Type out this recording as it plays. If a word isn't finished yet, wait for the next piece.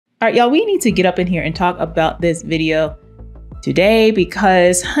All right, y'all, we need to get up in here and talk about this video today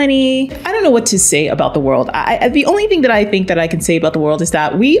because, honey, I don't know what to say about the world. The only thing that I think that I can say about the world is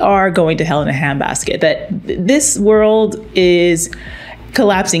that we are going to hell in a handbasket, that this world is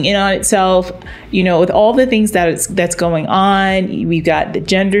collapsing in on itself, you know, with all the things that's going on. We've got the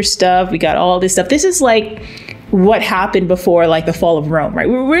gender stuff, we got all this stuff. This is like what happened before like the fall of Rome, right?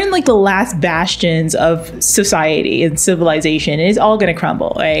 We're in like the last bastions of society and civilization, and it's all gonna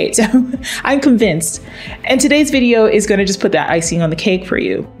crumble, right? So I'm convinced. And today's video is gonna just put that icing on the cake for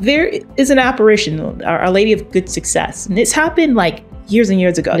you. There is an apparition, Our Lady of Good Success, and it's happened like years and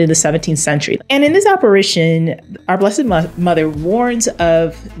years ago in the 17th century. And in this apparition, our Blessed Mother warns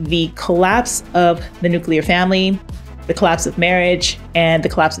of the collapse of the nuclear family, the collapse of marriage, and the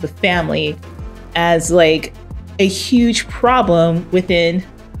collapse of the family as like a huge problem within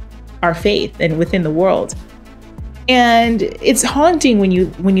our faith and within the world. And it's haunting when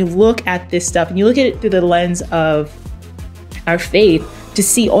you look at this stuff and you look at it through the lens of our faith to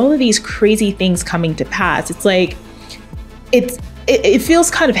see all of these crazy things coming to pass. It's like it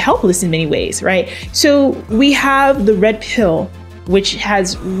feels kind of helpless in many ways, right? So we have the red pill, which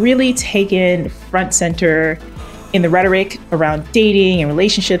has really taken front center in the rhetoric around dating and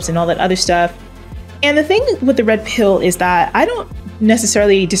relationships and all that other stuff. And the thing with the red pill is that I don't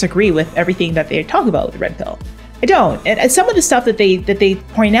necessarily disagree with everything that they talk about with the red pill. I don't. And some of the stuff that they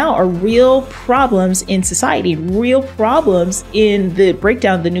point out are real problems in society, real problems in the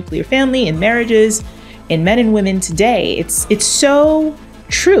breakdown of the nuclear family and marriages in men and women today. It's so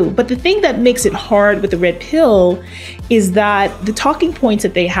true. But the thing that makes it hard with the red pill is that the talking points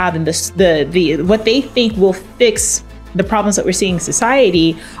that they have and what they think will fix the problems that we're seeing in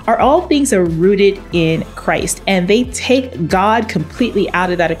society are all things that are rooted in Christ, and they take God completely out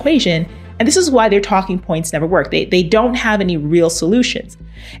of that equation. And this is why their talking points never work. They don't have any real solutions.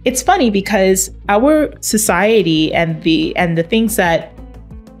 It's funny because our society and the things that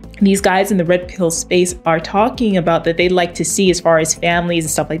these guys in the red pill space are talking about that they'd like to see as far as families and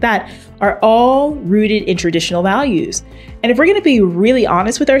stuff like that are all rooted in traditional values. And if we're going to be really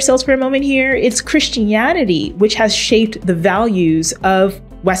honest with ourselves for a moment here, it's Christianity which has shaped the values of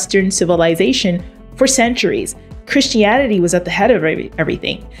Western civilization for centuries. Christianity was at the head of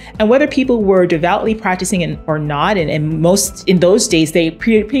everything. And whether people were devoutly practicing or not, and most in those days,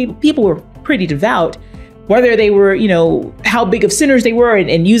 people were pretty devout, whether they were, you know, how big of sinners they were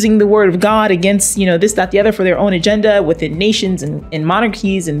and using the word of God against, you know, this, that, the other for their own agenda within nations and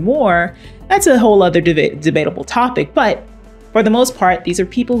monarchies and war, that's a whole other debatable topic. But for the most part, these are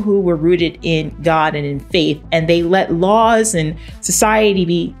people who were rooted in God and in faith, and they let laws and society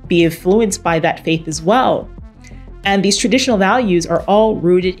be influenced by that faith as well. And these traditional values are all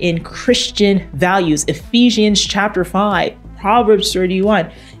rooted in Christian values. Ephesians chapter 5, Proverbs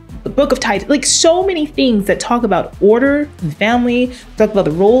 31, the book of Tithes, like so many things that talk about order in the family, talk about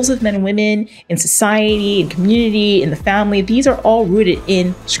the roles of men and women in society, in community, in the family. These are all rooted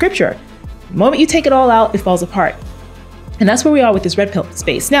in scripture. The moment you take it all out, it falls apart. And that's where we are with this red pill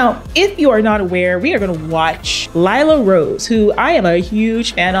space. Now, if you are not aware, we are going to watch Lila Rose, who I am a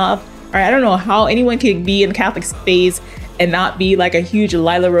huge fan of. All right, I don't know how anyone can be in the Catholic space and not be like a huge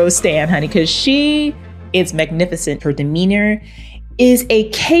Lila Rose stan, honey, because she is magnificent. Her demeanor is a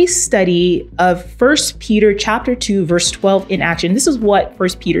case study of 1 Peter chapter 2, verse 12 in action. This is what 1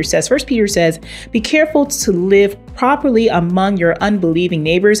 Peter says. 1 Peter says, "Be careful to live properly among your unbelieving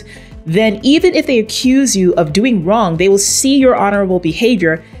neighbors. Then even if they accuse you of doing wrong, they will see your honorable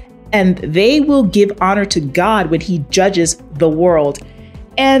behavior, and they will give honor to God when he judges the world."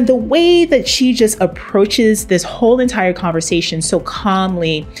 And the way that she just approaches this whole entire conversation so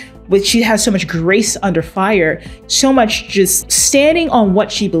calmly, which she has so much grace under fire, so much just standing on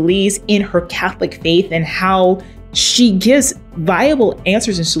what she believes in her Catholic faith and how she gives viable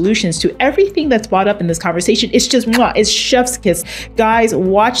answers and solutions to everything that's brought up in this conversation. It's just, it's chef's kiss. Guys,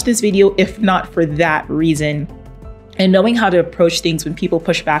 watch this video if not for that reason, and knowing how to approach things when people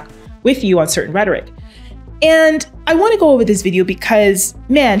push back with you on certain rhetoric. And I want to go over this video because,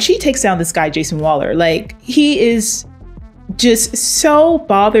 man, she takes down this guy, Jason Waller. Like, he is just so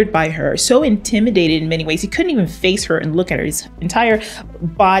bothered by her, so intimidated in many ways. He couldn't even face her and look at her. His entire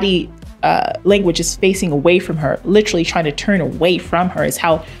body language is facing away from her, literally trying to turn away from her, is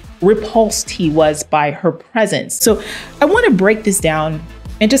how repulsed he was by her presence. So I want to break this down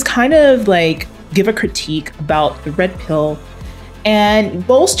and just kind of like give a critique about the red pill and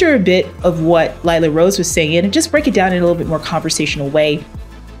bolster a bit of what Lila Rose was saying and just break it down in a little bit more conversational way.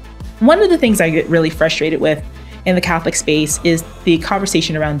 One of the things I get really frustrated with in the Catholic space is the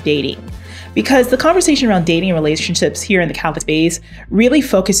conversation around dating. because the conversation around dating and relationships here in the Catholic space really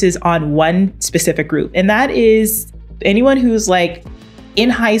focuses on one specific group. And that is anyone who's like in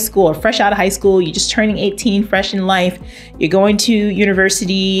high school or fresh out of high school. You're just turning 18, fresh in life. You're going to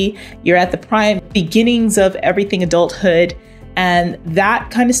university. You're at the prime beginnings of everything adulthood. And that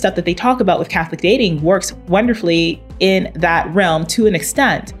kind of stuff that they talk about with Catholic dating works wonderfully in that realm to an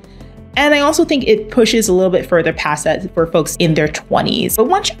extent. And I also think it pushes a little bit further past that for folks in their 20s. But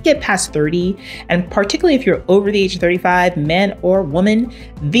once you get past 30, and particularly if you're over the age of 35, man or woman,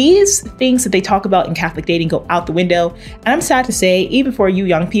 these things that they talk about in Catholic dating go out the window. And I'm sad to say, even for you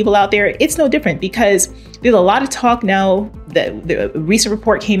young people out there, it's no different, because there's a lot of talk now. The recent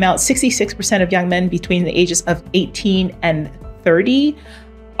report came out, 66% of young men between the ages of 18 and 30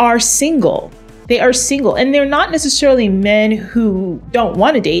 are single. They are single, and they're not necessarily men who don't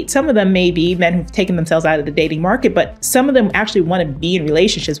want to date. Some of them may be men who've taken themselves out of the dating market, but some of them actually want to be in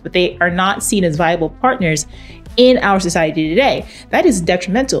relationships, but they are not seen as viable partners in our society today. That is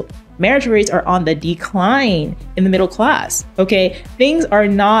detrimental. Marriage rates are on the decline in the middle class, okay? Things are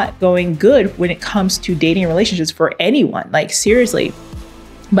not going good when it comes to dating and relationships for anyone, like seriously.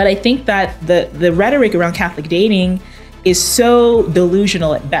 But I think that the rhetoric around Catholic dating is so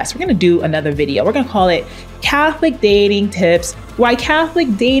delusional at best. We're gonna do another video. We're gonna call it Catholic Dating Tips, Why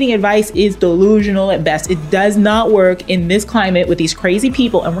Catholic Dating Advice is Delusional at Best. It does not work in this climate with these crazy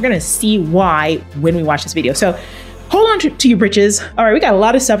people, and we're gonna see why when we watch this video. So hold on to your britches. All right, we got a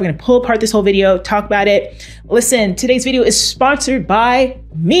lot of stuff. We're gonna pull apart this whole video, talk about it. Listen, today's video is sponsored by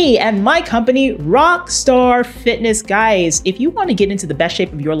me and my company, Rockstar Fitness. Guys, if you wanna get into the best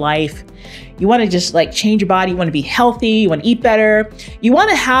shape of your life, you wanna just like change your body, you wanna be healthy, you wanna eat better, you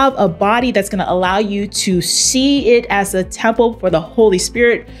wanna have a body that's gonna allow you to see it as a temple for the Holy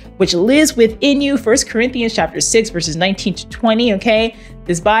Spirit, which lives within you. 1 Corinthians chapter 6, verses 19 to 20, okay?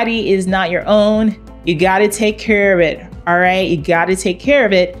 This body is not your own. You gotta take care of it, all right? You gotta take care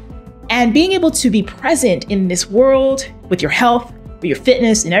of it. And being able to be present in this world with your health, with your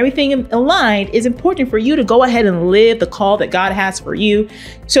fitness and everything aligned is important for you to go ahead and live the call that God has for you.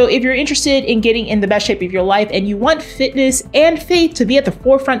 So if you're interested in getting in the best shape of your life and you want fitness and faith to be at the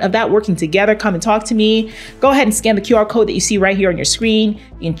forefront of that working together, come and talk to me. Go ahead and scan the QR code that you see right here on your screen.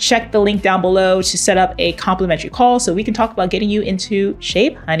 You can check the link down below to set up a complimentary call so we can talk about getting you into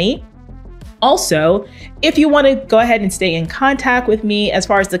shape, honey. Also, if you want to go ahead and stay in contact with me as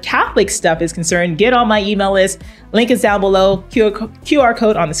far as the Catholic stuff is concerned, get on my email list. Link is down below, QR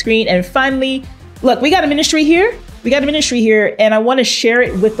code on the screen. And finally, look, we got a ministry here. And I want to share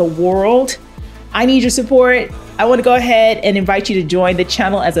it with the world. I need your support. I want to go ahead and invite you to join the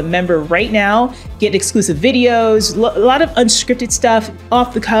channel as a member right now. Get exclusive videos, a lot of unscripted stuff,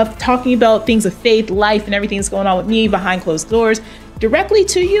 off the cuff, talking about things of faith, life, and everything that's going on with me behind closed doors, directly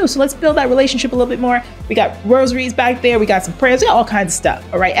to you. So let's build that relationship a little bit more. We got rosaries back there. We got some prayers. We got all kinds of stuff.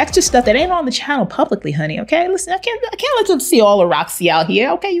 All right. Extra stuff that ain't on the channel publicly, honey. Okay. Listen, I can't let them see all of Roxy out here.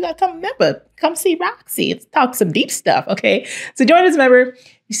 Okay. You got to come see Roxy. Let's talk some deep stuff. Okay. So join as a member.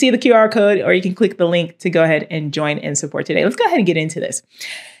 You see the QR code, or you can click the link to go ahead and join and support today. Let's go ahead and get into this.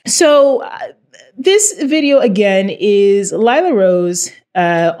 So this video again is Lila Rose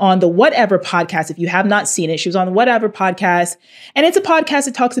on the Whatever podcast. If you have not seen it, she was on the Whatever podcast, and it's a podcast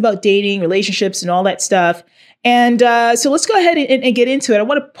that talks about dating, relationships, and all that stuff. And so let's go ahead and get into it. I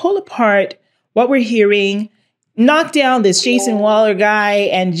want to pull apart what we're hearing, knock down this Jason Waller guy,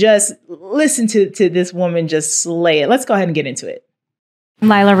 and just listen to this woman just slay it. Let's go ahead and get into it. I'm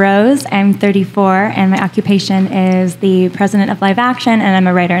Lila Rose. I'm 34, and my occupation is the president of Live Action, and I'm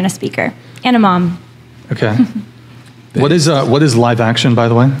a writer and a speaker, and a mom. Okay. What is Live Action, by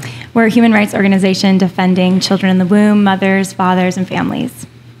the way? We're a human rights organization defending children in the womb, mothers, fathers, and families.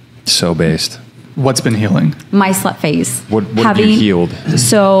 So based. What's been healing? My slut phase. What have you healed?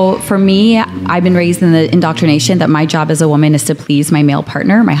 So for me, I've been raised in the indoctrination that my job as a woman is to please my male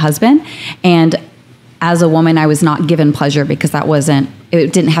partner, my husband. And as a woman, I was not given pleasure because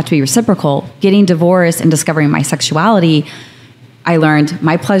it didn't have to be reciprocal. Getting divorced and discovering my sexuality, I learned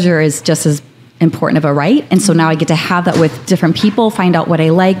my pleasure is just as important of a right. And so now I get to have that with different people, find out what I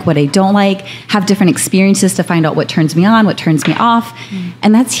like, what I don't like, have different experiences to find out what turns me on, what turns me off.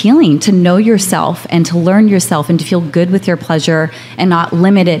 And that's healing, to know yourself and to learn yourself and to feel good with your pleasure and not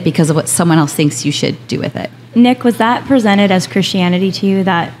limit it because of what someone else thinks you should do with it. Nick, was that presented as Christianity to you,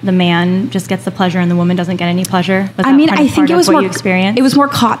 that the man just gets the pleasure and the woman doesn't get any pleasure? I think it was more it was more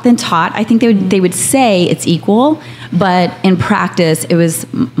caught than taught. I think they would say it's equal, but in practice, it was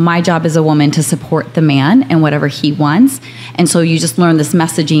my job as a woman to support the man and whatever he wants. And so you just learn this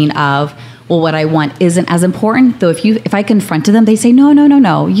messaging of, well, what I want isn't as important. Though if I confronted them, they say,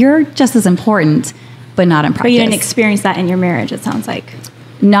 no, you're just as important, but not in practice. But you didn't experience that in your marriage, it sounds like.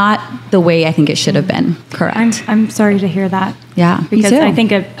 Not the way I think it should have been. Correct. I'm sorry to hear that. Yeah, because I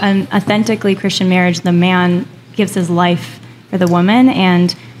think an authentically Christian marriage, the man gives his life for the woman,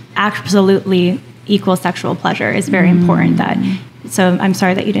 and absolutely equal sexual pleasure is very important. So I'm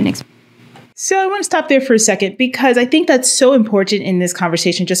sorry that you didn't experience. So I want to stop there for a second, because I think that's so important in this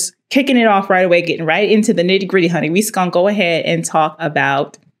conversation, just kicking it off right away, getting right into the nitty gritty, honey. We're going to go ahead and talk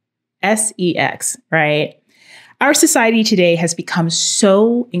about sex, right? Our society today has become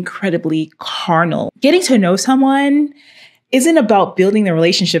so incredibly carnal. Getting to know someone isn't about building the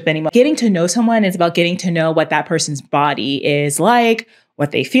relationship anymore. Getting to know someone is about getting to know what that person's body is like,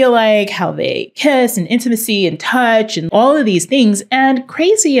 what they feel like, how they kiss and intimacy and touch and all of these things. And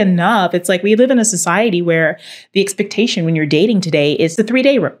crazy enough, it's like we live in a society where the expectation when you're dating today is the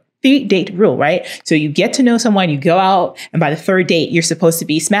 3-date rule, right? So you get to know someone, you go out, and by the third date, you're supposed to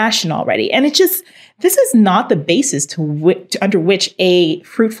be smashing already. And this is not the basis under which a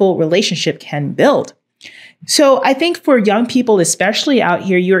fruitful relationship can build. So I think for young people, especially out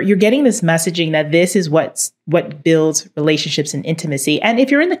here, you're getting this messaging that this is what builds relationships and intimacy. And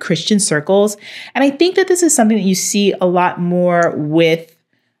if you're in the Christian circles, and I think that this is something that you see a lot more with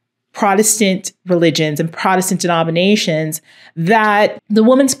Protestant religions and Protestant denominations, that the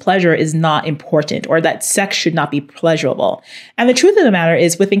woman's pleasure is not important, or that sex should not be pleasurable. And the truth of the matter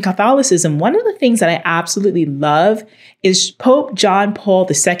is, within Catholicism, one of the things that I absolutely love is Pope John Paul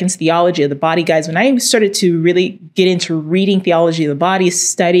II's Theology of the Body. Guys, when I started to really get into reading Theology of the Body,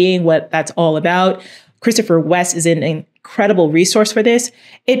 studying what that's all about, Christopher West is an incredible resource for this.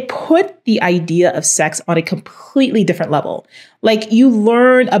 It put the idea of sex on a completely different level. Like, you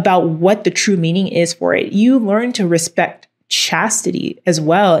learn about what the true meaning is for it. You learn to respect chastity as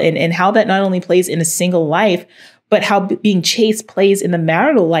well, and how that not only plays in a single life, but how being chaste plays in the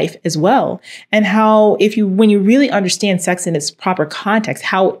marital life as well. And how when you really understand sex in its proper context,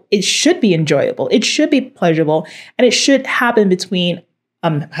 how it should be enjoyable, it should be pleasurable, and it should happen between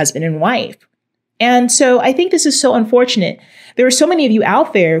husband and wife. And so I think this is so unfortunate. There are so many of you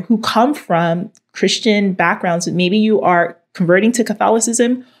out there who come from Christian backgrounds. Maybe you are converting to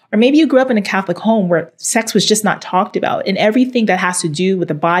Catholicism, or maybe you grew up in a Catholic home where sex was just not talked about, and everything that has to do with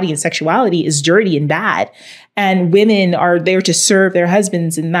the body and sexuality is dirty and bad. And women are there to serve their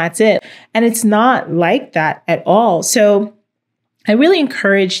husbands, and that's it. And it's not like that at all. So I really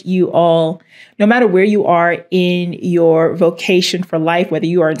encourage you all, no matter where you are in your vocation for life, whether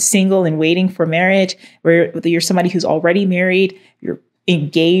you are single and waiting for marriage, whether you're somebody who's already married, you're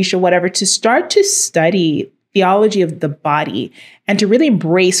engaged or whatever, to start to study theology of the body and to really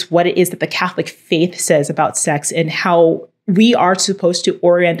embrace what it is that the Catholic faith says about sex and how we are supposed to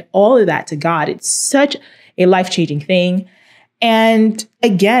orient all of that to God. It's such a life-changing thing. And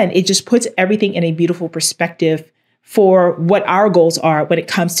again, it just puts everything in a beautiful perspective for what our goals are when it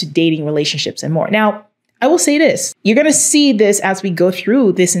comes to dating, relationships, and more. Now, I will say this. You're going to see this as we go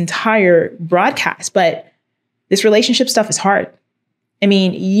through this entire broadcast, but this relationship stuff is hard. I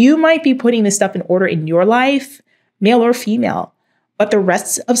mean, you might be putting this stuff in order in your life, male or female, but the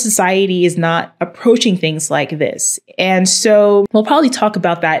rest of society is not approaching things like this. And so we'll probably talk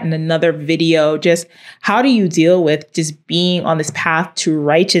about that in another video. Just how do you deal with just being on this path to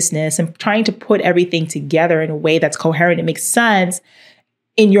righteousness and trying to put everything together in a way that's coherent and makes sense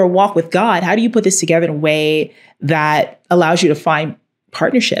in your walk with God? How do you put this together in a way that allows you to find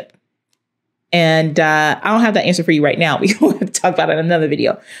partnership? And I don't have that answer for you right now. We will talk about it in another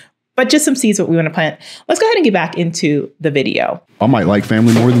video. But just some seeds what we want to plant. Let's go ahead and get back into the video. I might like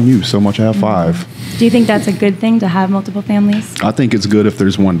family more than you, so much I have 5. Do you think that's a good thing to have multiple families? I think it's good if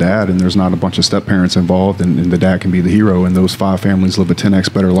there's one dad and there's not a bunch of step parents involved, and the dad can be the hero, and those 5 families live a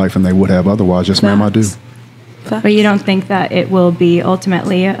 10x better life than they would have otherwise. Yes, ma'am, I do. But you don't think that it will be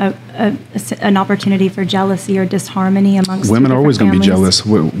ultimately an opportunity for jealousy or disharmony amongst women are always going to be jealous.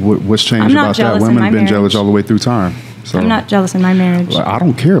 What's changed about that? Women have been jealous all the way through time. So I'm not jealous in my marriage. I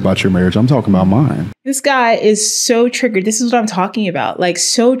don't care about your marriage. I'm talking about mine. This guy is so triggered. This is what I'm talking about. Like,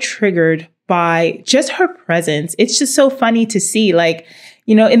 so triggered by just her presence. It's just so funny to see. Like,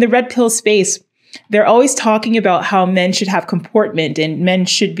 you know, in the red pill space, they're always talking about how men should have comportment and men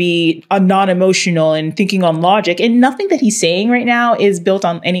should be non-emotional and thinking on logic. And nothing that he's saying right now is built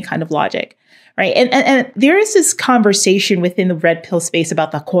on any kind of logic. Right. And there is this conversation within the red pill space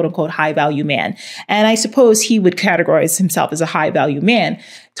about the quote unquote high value man. And I suppose he would categorize himself as a high value man,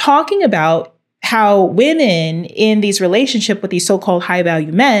 talking about how women in these relationships with these so-called high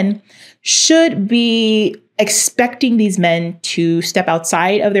value men should be expecting these men to step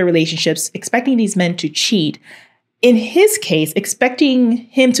outside of their relationships, expecting these men to cheat. In his case, expecting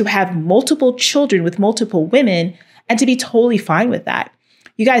him to have multiple children with multiple women and to be totally fine with that.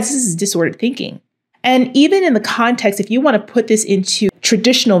 You guys, this is disordered thinking. And even in the context, if you want to put this into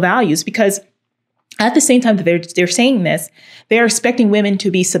traditional values, because at the same time that they're saying this, they're expecting women to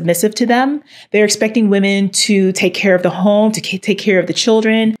be submissive to them. They're expecting women to take care of the home, to take care of the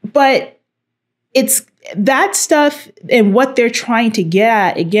children. But it's that stuff, and what they're trying to get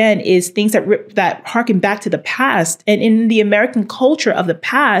at, again, is things that harken back to the past. And in the American culture of the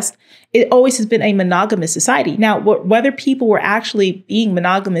past, it always has been a monogamous society. Now, whether people were actually being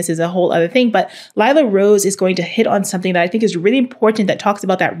monogamous is a whole other thing. But Lila Rose is going to hit on something that I think is really important, that talks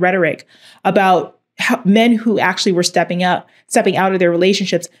about that rhetoric about how men who actually were stepping out of their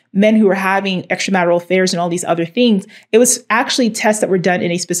relationships, men who were having extramarital affairs and all these other things. It was actually tests that were done in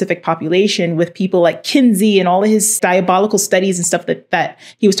a specific population with people like Kinsey and all of his diabolical studies and stuff that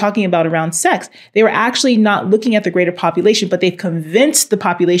he was talking about around sex. They were actually not looking at the greater population, but they've convinced the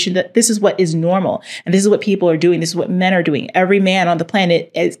population that this is what is normal. And this is what people are doing. This is what men are doing. Every man on the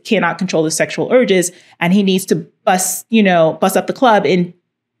planet cannot control his sexual urges. And he needs to bust up the club in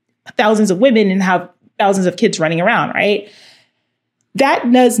thousands of women and have thousands of kids running around, right?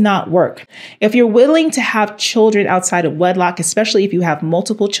 That does not work. If you're willing to have children outside of wedlock, especially if you have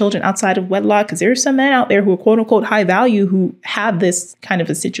multiple children outside of wedlock, because there are some men out there who are quote unquote high value who have this kind of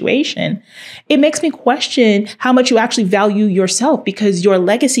a situation, it makes me question how much you actually value yourself, because your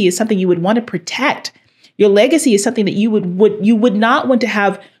legacy is something you would want to protect. Your legacy is something that you would not want to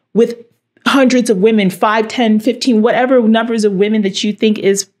have with hundreds of women, 5, 10, 15, whatever numbers of women that you think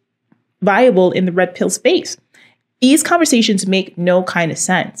is viable in the red pill space. These conversations make no kind of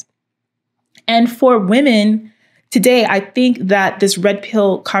sense. And for women today, I think that this red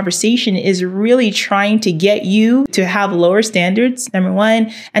pill conversation is really trying to get you to have lower standards, number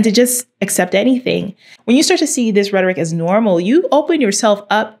one, and to just accept anything. When you start to see this rhetoric as normal, you open yourself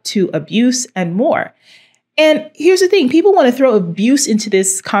up to abuse and more. And here's the thing, people want to throw abuse into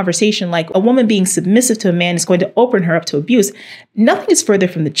this conversation, like a woman being submissive to a man is going to open her up to abuse. Nothing is further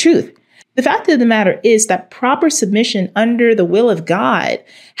from the truth. The fact of the matter is that proper submission under the will of God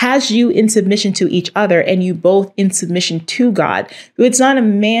has you in submission to each other and you both in submission to God. It's not a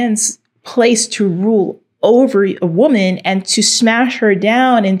man's place to rule over a woman and to smash her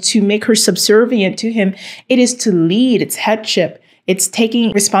down and to make her subservient to him. It is to lead, it's headship. It's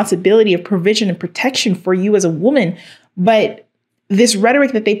taking responsibility of provision and protection for you as a woman. But this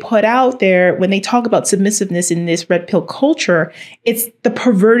rhetoric that they put out there when they talk about submissiveness in this red pill culture, it's the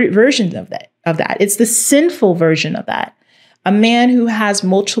perverted version of that. It's the sinful version of that. A man who has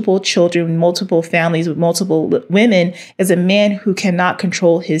multiple children, multiple families with multiple women is a man who cannot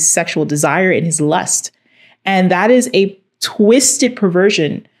control his sexual desire and his lust. And that is a twisted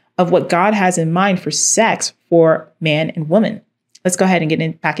perversion of what God has in mind for sex for man and woman. Let's go ahead and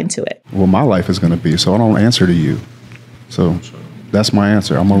get back into it. Well, my life is going to be, so I don't answer to you. So that's my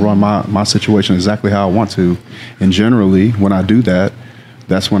answer. I'm going to run my situation exactly how I want to. And generally, when I do that,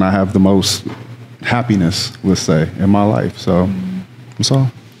 that's when I have the most happiness, let's say, in my life. So that's all.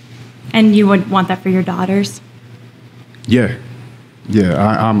 And you would want that for your daughters? Yeah.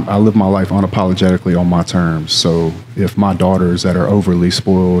 I live my life unapologetically on my terms. So if my daughters that are overly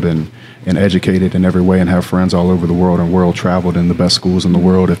spoiled and educated in every way and have friends all over the world and world traveled in the best schools in the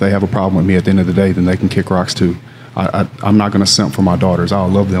world, if they have a problem with me at the end of the day, then they can kick rocks too. I'm not going to simp for my daughters. I'll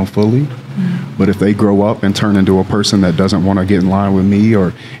love them fully. But if they grow up and turn into a person that doesn't want to get in line with me,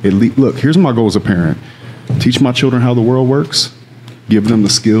 or look, here's my goal as a parent. Teach my children how the world works. Give them the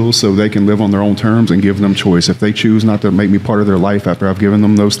skills so they can live on their own terms, and give them choice. If they choose not to make me part of their life after I've given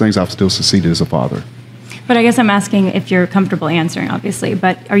them those things, I've still succeeded as a father. But I guess I'm asking if you're comfortable answering, obviously,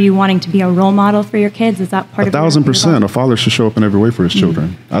 but are you wanting to be a role model for your kids? Is that part of 1,000%. A father should show up in every way for his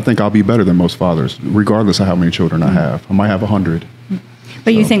children. I think I'll be better than most fathers, regardless of how many children I have. I might have 100.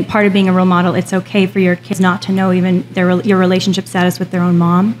 But you think part of being a role model, it's okay for your kids not to know even your relationship status with their own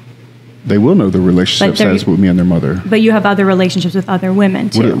mom? They will know the relationship status with me and their mother. But you have other relationships with other women,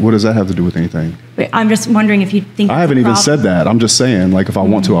 too. What does that have to do with anything? But I'm just wondering if you think I haven't even said that. I'm just saying, like, if I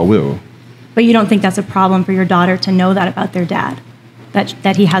want to, I will. But you don't think that's a problem for your daughter to know that about their dad?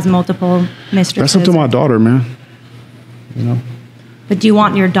 That he has multiple mistresses? That's up to my daughter, man. You know? But do you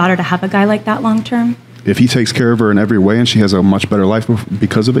want your daughter to have a guy like that long term? If he takes care of her in every way and she has a much better life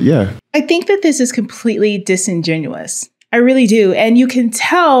because of it, yeah. I think that this is completely disingenuous. I really do. And you can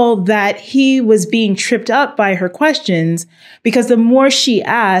tell that he was being tripped up by her questions, because the more she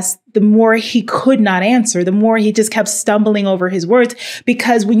asked, the more he could not answer, the more he just kept stumbling over his words.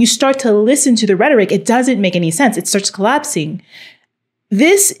 Because when you start to listen to the rhetoric, it doesn't make any sense. It starts collapsing.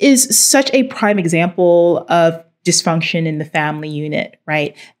 This is such a prime example of dysfunction in the family unit,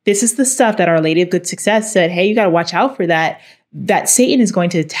 right? This is the stuff that Our Lady of Good Success said, hey, you got to watch out for that Satan is going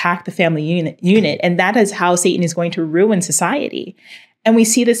to attack the family unit. And that is how Satan is going to ruin society. And we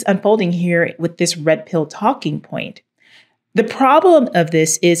see this unfolding here with this red pill talking point. The problem of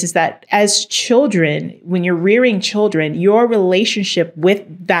this is that as children, when you're rearing children, your relationship with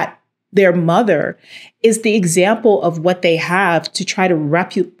their mother is the example of what they have to try to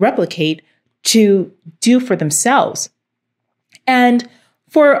replicate, to do for themselves. And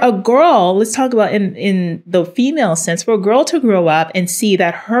for a girl, let's talk about in the female sense, for a girl to grow up and see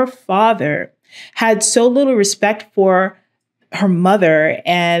that her father had so little respect for her mother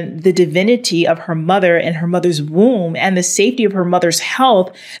and the divinity of her mother and her mother's womb and the safety of her mother's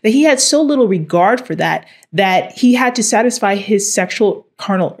health, that he had so little regard for that he had to satisfy his sexual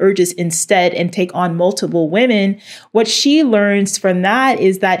carnal urges instead and take on multiple women. What she learns from that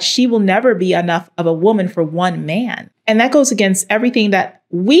is that she will never be enough of a woman for one man. And that goes against everything that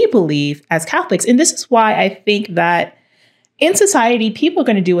we believe as Catholics. And this is why I think that in society, people are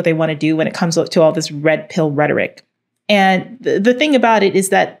going to do what they want to do when it comes to all this red pill rhetoric. And the thing about it is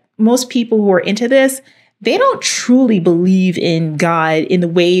that most people who are into this, they don't truly believe in God in the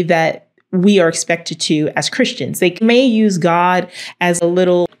way that we are expected to as Christians. They may use God as a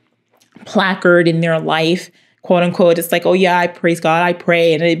little placard in their life, quote unquote. It's like, oh yeah, I praise God, I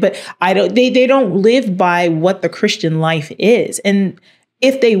pray, but they don't live by what the Christian life is. And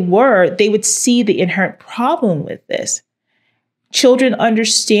if they were, they would see the inherent problem with this. Children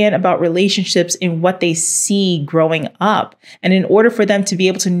understand about relationships in what they see growing up. And in order for them to be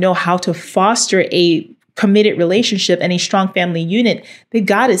able to know how to foster a committed relationship and a strong family unit, they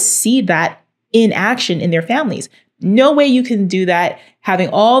got to see that in action in their families. No way you can do that having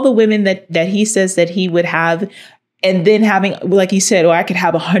all the women that he says that he would have, and then having, like he said, I could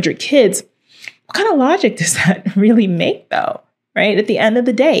have 100 kids. What kind of logic does that really make, though? Right? At the end of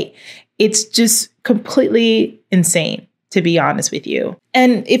the day, it's just completely insane, to be honest with you.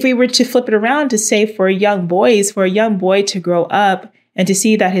 And if we were to flip it around to say for a young boy to grow up and to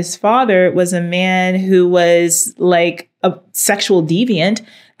see that his father was a man who was like a sexual deviant,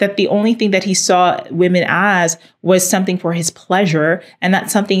 that the only thing that he saw women as was something for his pleasure and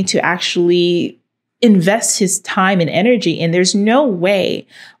not something to actually invest his time and energy in. There's no way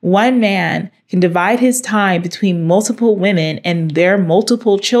one man can divide his time between multiple women and their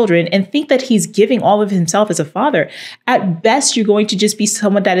multiple children and think that he's giving all of himself as a father. At best, you're going to just be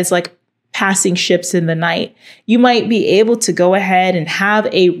someone that is like passing ships in the night. You might be able to go ahead and have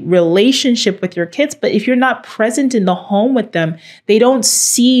a relationship with your kids, but if you're not present in the home with them, they don't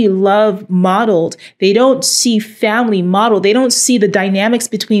see love modeled. They don't see family modeled. They don't see the dynamics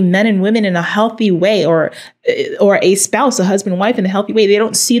between men and women in a healthy way, or a spouse, a husband and wife in a healthy way. They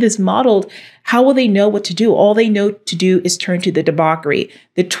don't see this modeled. How will they know what to do? All they know to do is turn to the debauchery,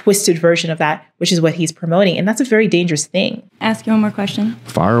 the twisted version of that, which is what he's promoting. And that's a very dangerous thing. Ask you one more question.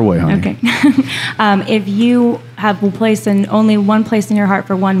 Fire away, honey. Okay. If you have only one place in your heart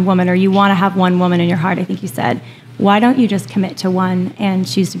for one woman, or you want to have one woman in your heart, I think you said, why don't you just commit to one and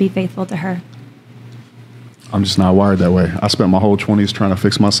choose to be faithful to her? I'm just not wired that way. I spent my whole 20s trying to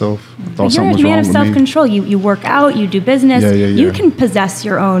fix myself. I thought something was wrong with me. You're a man of self-control. You work out, you do business. Yeah. You can possess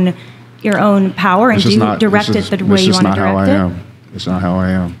your own power and direct it the way you want to direct it. It's not how I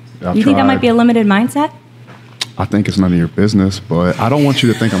am. You think that might be a limited mindset? I think it's none of your business, but I don't want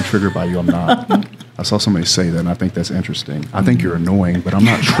you to think I'm triggered by you. I'm not. I saw somebody say that, and I think that's interesting. I think you're annoying, but I'm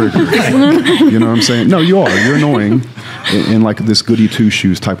not triggered. You know what I'm saying? No, you are. You're annoying in like this goody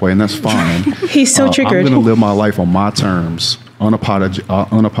two-shoes type way, and that's fine. He's so triggered. I'm going to live my life on my terms,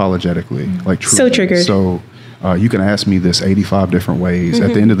 unapologetically, like truly. So triggered. So you can ask me this 85 different ways.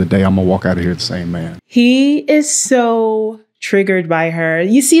 At the end of the day, I'm going to walk out of here the same man. He is so triggered by her.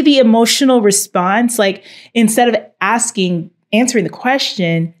 You see the emotional response, like instead of answering the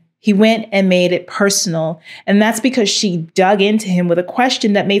question, he went and made it personal. And that's because she dug into him with a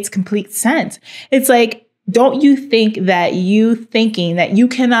question that makes complete sense. It's like, don't you think that you thinking that you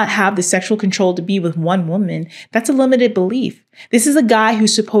cannot have the sexual control to be with one woman, that's a limited belief. This is a guy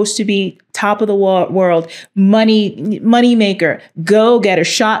who's supposed to be top of the world, money maker, go-getter,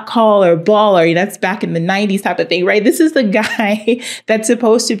 shot caller, baller. That's back in the 90s type of thing, right? This is the guy that's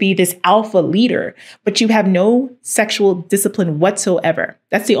supposed to be this alpha leader, but you have no sexual discipline whatsoever.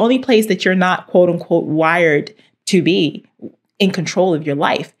 That's the only place that you're not, quote unquote, wired to be in control of your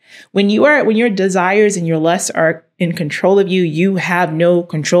life. When your desires and your lusts are in control of you, you have no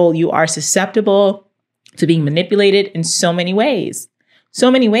control. You are susceptible to being manipulated in so many ways. So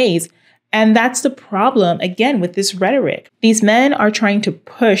many ways. And that's the problem, again, with this rhetoric. These men are trying to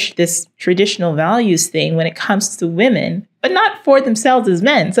push this traditional values thing when it comes to women, but not for themselves as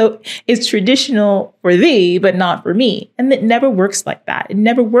men. So it's traditional for thee, but not for me. And it never works like that. It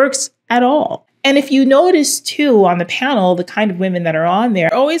never works at all. And if you notice, too, on the panel, the kind of women that are on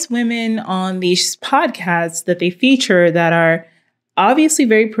there, always women on these podcasts that they feature that are obviously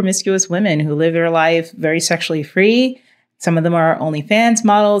very promiscuous women who live their life very sexually free. Some of them are OnlyFans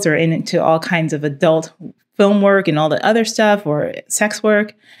models or into all kinds of adult film work and all the other stuff or sex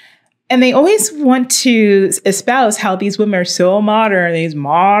work. And they always want to espouse how these women are so modern, these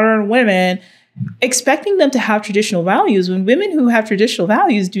modern women, expecting them to have traditional values when women who have traditional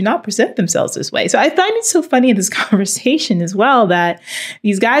values do not present themselves this way. So I find it so funny in this conversation as well that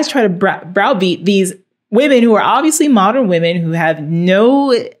these guys try to browbeat these women who are obviously modern women who have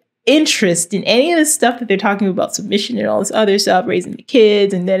no interest in any of the stuff that they're talking about, submission and all this other stuff, raising the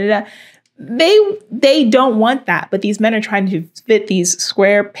kids and da-da-da. They don't want that. But these men are trying to fit these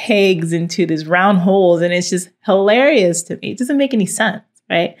square pegs into these round holes. And it's just hilarious to me. It doesn't make any sense,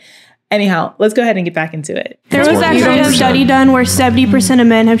 right? Anyhow, let's go ahead and get back into it. There was actually a study done where 70% of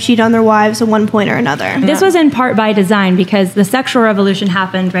men have cheated on their wives at one point or another. This was in part by design because the sexual revolution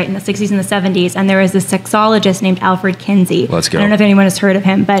happened right in the 60s and the 70s, and there was this sexologist named Alfred Kinsey. Let's go. I don't know if anyone has heard of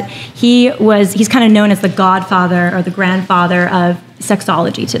him, but he's kind of known as the godfather or the grandfather of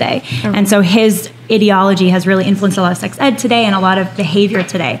sexology today. And so his ideology has really influenced a lot of sex ed today and a lot of behavior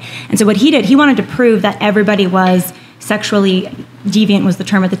today. And so what he did, he wanted to prove that everybody was sexually deviant, was the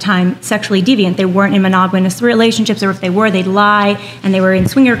term at the time, sexually deviant. They weren't in monogamous relationships, or if they were, they'd lie, and they were in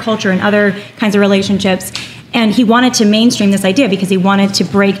swinger culture and other kinds of relationships. And he wanted to mainstream this idea because he wanted to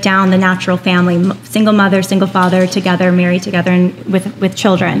break down the natural family, single mother, single father, together, married together, and with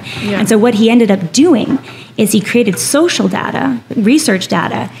children. Yeah. And so what he ended up doing is he created social data, research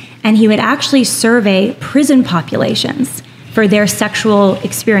data, and he would actually survey prison populations for their sexual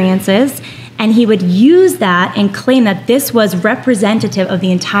experiences. And he would use that and claim that this was representative of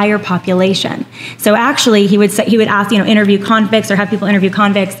the entire population. So actually, he would ask, interview convicts or have people interview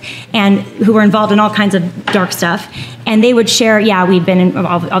convicts and who were involved in all kinds of dark stuff. And they would share, we've been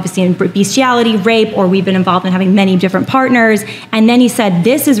obviously in bestiality, rape, or we've been involved in having many different partners. And then he said,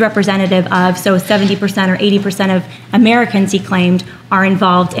 this is representative of, so 70% or 80% of Americans, he claimed, are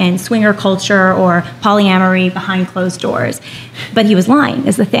involved in swinger culture or polyamory behind closed doors. But he was lying,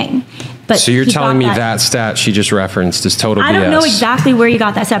 is the thing. But so you're telling me that stat she just referenced is total BS? I don't know exactly where you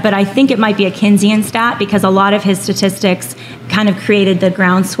got that stat, but I think it might be a Keynesian stat because a lot of his statistics kind of created the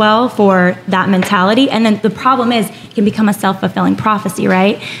groundswell for that mentality. And then the problem is it can become a self-fulfilling prophecy,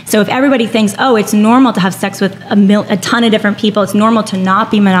 right? So if everybody thinks, it's normal to have sex with a ton of different people, it's normal to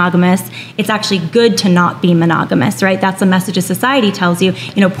not be monogamous, it's actually good to not be monogamous, right? That's the message of society tells you.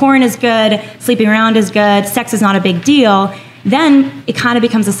 Porn is good, sleeping around is good, sex is not a big deal. Then it kind of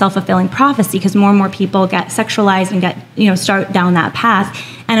becomes a self-fulfilling prophecy because more and more people get sexualized and get, start down that path.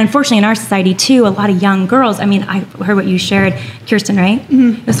 And unfortunately, in our society, too, a lot of young girls, I heard what you shared, Kirsten, right?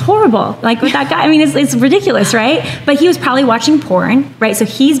 Mm-hmm. It's horrible. Like with that guy, it's ridiculous, right? But he was probably watching porn, right? So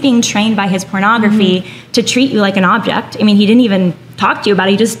he's being trained by his pornography to treat you like an object. He didn't even talk to you about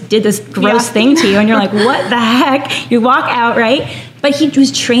it. He just did this gross thing to you. And you're like, what the heck? You walk out, right? But he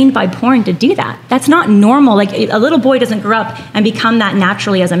was trained by porn to do that. That's not normal. Like a little boy doesn't grow up and become that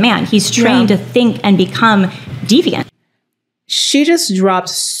naturally as a man. He's trained to think and become deviant. She just dropped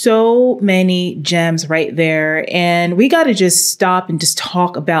so many gems right there. And we got to just stop and just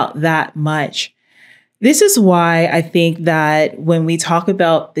talk about that much. This is why I think that when we talk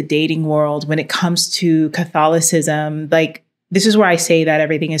about the dating world, when it comes to Catholicism, this is where I say that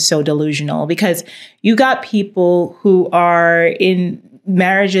everything is so delusional, because you got people who are in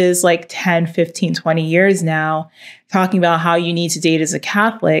marriages 10, 15, 20 years now, talking about how you need to date as a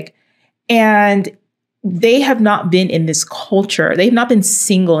Catholic. And they have not been in this culture. They've not been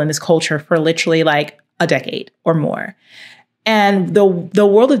single in this culture for literally a decade or more. And the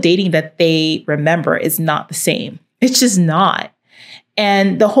world of dating that they remember is not the same. It's just not.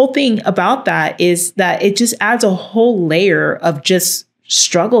 And the whole thing about that is that it just adds a whole layer of just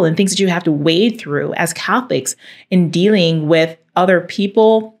struggle and things that you have to wade through as Catholics in dealing with other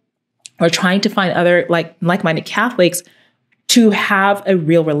people or trying to find other like-minded Catholics to have a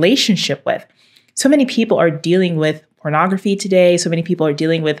real relationship with. So many people are dealing with pornography today. So many people are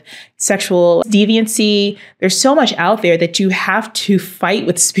dealing with sexual deviancy. There's so much out there that you have to fight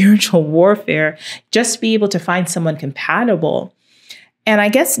with spiritual warfare just to be able to find someone compatible. And I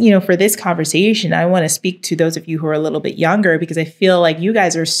guess, for this conversation, I want to speak to those of you who are a little bit younger, because I feel like you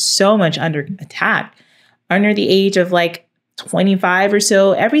guys are so much under attack. Under the age of like 25 or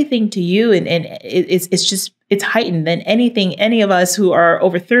so, everything to you, and it's heightened than anything any of us who are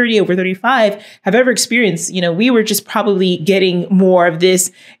over 30, over 35 have ever experienced. We were just probably getting more of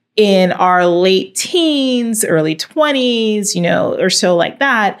this in our late teens, early 20s, or so like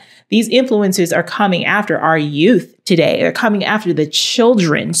that. These influences are coming after our youth today. They're coming after the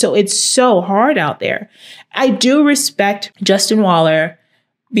children. So it's so hard out there. I do respect Justin Waller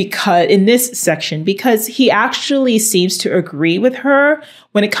in this section, because he actually seems to agree with her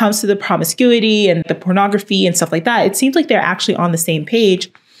when it comes to the promiscuity and the pornography and stuff like that. It seems like they're actually on the same page.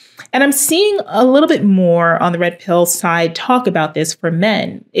 And I'm seeing a little bit more on the red pill side talk about this for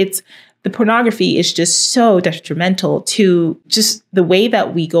men. The pornography is just so detrimental to just the way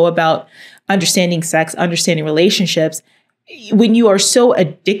that we go about understanding sex, understanding relationships. When you are so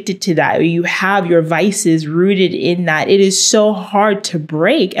addicted to that, or you have your vices rooted in that, it is so hard to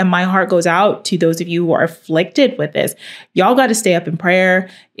break. And my heart goes out to those of you who are afflicted with this. Y'all got to stay up in prayer.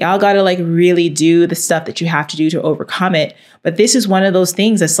 Y'all got to really do the stuff that you have to do to overcome it. But this is one of those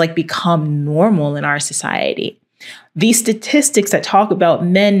things that's become normal in our society. These statistics that talk about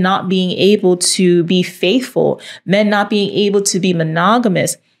men not being able to be faithful, men not being able to be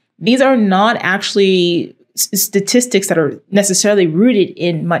monogamous, these are not actually statistics that are necessarily rooted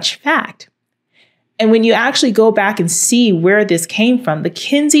in much fact. And when you actually go back and see where this came from, the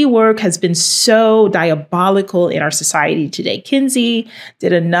Kinsey work has been so diabolical in our society today. Kinsey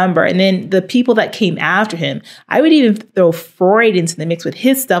did a number, and then the people that came after him, I would even throw Freud into the mix with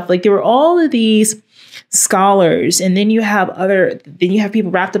his stuff. There were all of these scholars, and then you have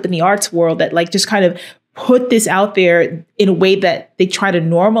people wrapped up in the arts world that just kind of put this out there in a way that they try to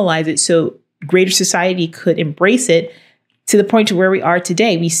normalize it so greater society could embrace it, to the point to where we are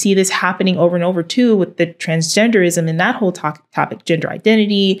today. We see this happening over and over too with the transgenderism and that whole topic, gender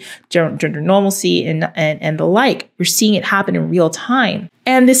identity, gender normalcy, and the like. We're seeing it happen in real time.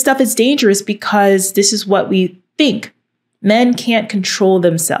 And this stuff is dangerous because this is what we think. Men can't control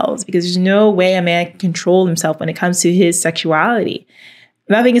themselves, because there's no way a man can control himself when it comes to his sexuality.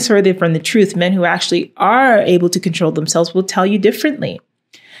 Nothing is further from the truth. Men who actually are able to control themselves will tell you differently.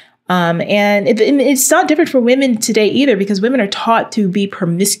 And it's not different for women today either, because women are taught to be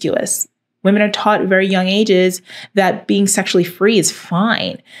promiscuous. Women are taught at very young ages that being sexually free is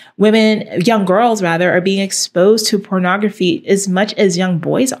fine. Young girls rather, are being exposed to pornography as much as young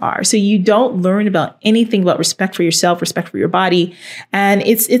boys are. So you don't learn about anything about respect for yourself, respect for your body. And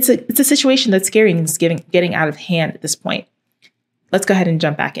it's a situation that's scary and it's getting out of hand at this point. Let's go ahead and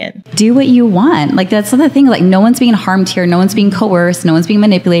jump back in. Do what you want. That's the thing. No one's being harmed here. No one's being coerced. No one's being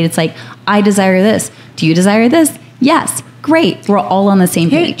manipulated. It's I desire this. Do you desire this? Yes. Great. We're all on the same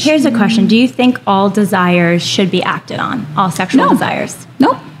page. Here's a question. Do you think all desires should be acted on? All sexual desires?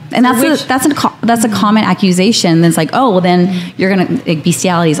 No. And that's a common accusation. That's then you're going to,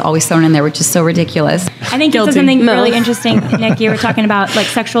 bestiality is always thrown in there, which is so ridiculous. I think you said something really interesting, Nick. You were talking about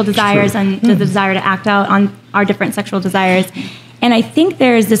sexual desires and the desire to act out on our different sexual desires. And I think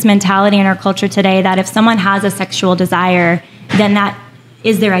there's this mentality in our culture today that if someone has a sexual desire, then that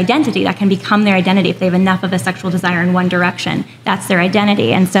is their identity. That can become their identity if they have enough of a sexual desire in one direction. That's their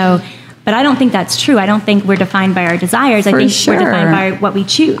identity. And so, but I don't think that's true. I don't think we're defined by our desires. I think we're defined by what we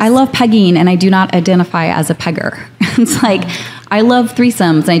choose. I love pegging, and I do not identify as a pegger. It's I love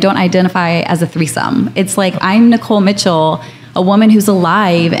threesomes, and I don't identify as a threesome. It's I'm Nicole Mitchell, a woman who's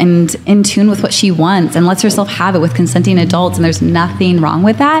alive and in tune with what she wants and lets herself have it with consenting adults, and there's nothing wrong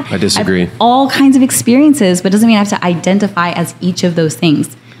with that. I disagree. All kinds of experiences, but doesn't mean I have to identify as each of those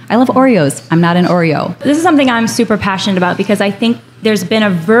things. I love Oreos. I'm not an Oreo. This is something I'm super passionate about, because I think there's been a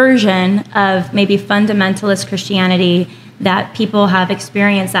version of maybe fundamentalist Christianity that people have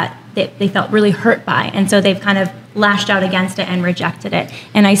experienced that they felt really hurt by. And so they've kind of lashed out against it and rejected it.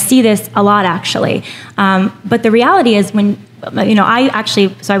 And I see this a lot, actually. But the reality is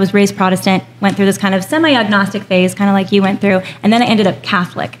I was raised Protestant, went through this kind of semi-agnostic phase, kind of like you went through, and then I ended up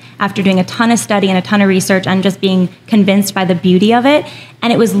Catholic after doing a ton of study and a ton of research and just being convinced by the beauty of it.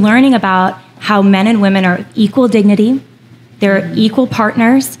 And it was learning about how men and women are equal dignity, they're equal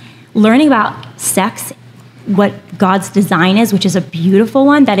partners, learning about sex, what God's design is, which is a beautiful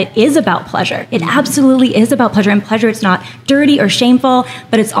one, that it is about pleasure. It absolutely is about pleasure. And pleasure, it's not dirty or shameful,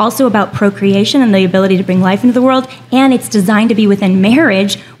 but it's also about procreation and the ability to bring life into the world. And it's designed to be within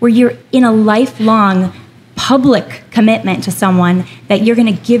marriage, where you're in a lifelong public commitment to someone that you're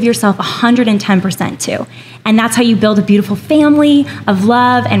going to give yourself 110% to. And that's how you build a beautiful family of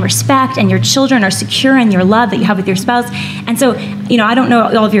love and respect, and your children are secure in your love that you have with your spouse. And so, I don't know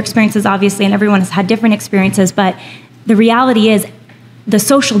all of your experiences, obviously, and everyone has had different experiences, but the reality is the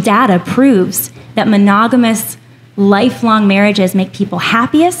social data proves that monogamous lifelong marriages make people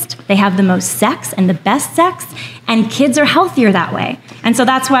happiest, they have the most sex and the best sex, and kids are healthier that way. And so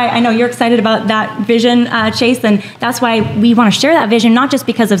that's why I know you're excited about that vision, Chase, and that's why we want to share that vision, not just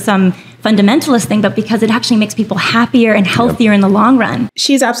because of some fundamentalist thing, but because it actually makes people happier and healthier in the long run.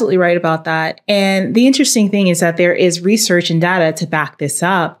 She's absolutely right about that. And the interesting thing is that there is research and data to back this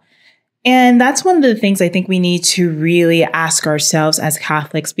up. And that's one of the things I think we need to really ask ourselves as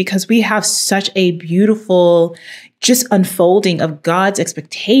Catholics, because we have such a beautiful just unfolding of God's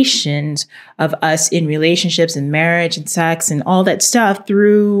expectations of us in relationships and marriage and sex and all that stuff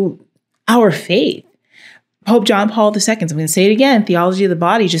through our faith. Pope John Paul II, I'm going to say it again, Theology of the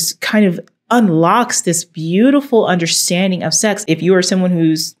Body just kind of unlocks this beautiful understanding of sex. If you are someone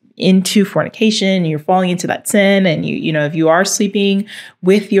who's into fornication, you're falling into that sin, and if you are sleeping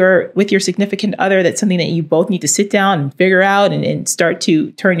with your significant other, that's something that you both need to sit down and figure out and start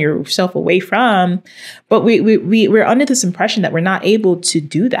to turn yourself away from. But we're under this impression that we're not able to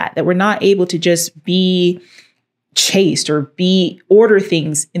do that we're not able to just be chaste or order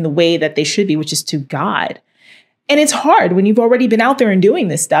things in the way that they should be, which is to God. And it's hard when you've already been out there and doing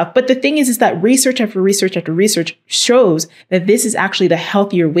this stuff. But the thing is that research after research after research shows that this is actually the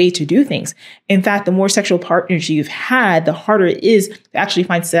healthier way to do things. In fact, the more sexual partners you've had, the harder it is to actually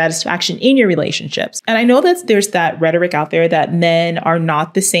find satisfaction in your relationships. And I know that there's that rhetoric out there that men are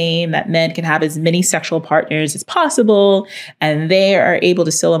not the same, that men can have as many sexual partners as possible, and they are able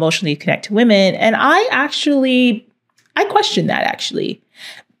to still emotionally connect to women. And I question that, actually.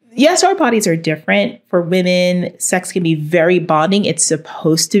 Yes, our bodies are different. For women, sex can be very bonding. It's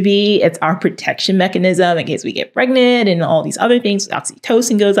supposed to be. It's our protection mechanism in case we get pregnant and all these other things.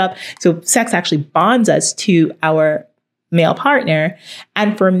 Oxytocin goes up. So sex actually bonds us to our male partner.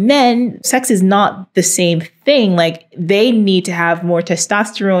 And for men, sex is not the same thing. Like, they need to have more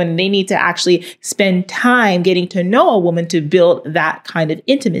testosterone, and they need to actually spend time getting to know a woman to build that kind of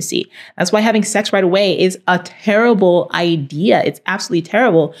intimacy. That's why having sex right away is a terrible idea. It's absolutely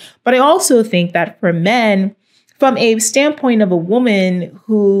terrible. But I also think that for men, from a standpoint of a woman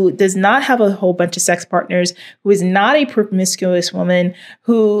who does not have a whole bunch of sex partners, who is not a promiscuous woman,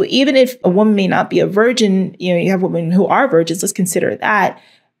 who, even if a woman may not be a virgin, you have women who are virgins, let's consider that.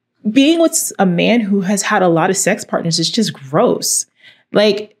 Being with a man who has had a lot of sex partners is just gross.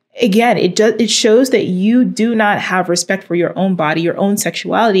 Like, again, it shows that you do not have respect for your own body, your own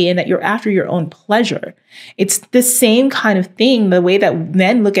sexuality, and that you're after your own pleasure. It's the same kind of thing, the way that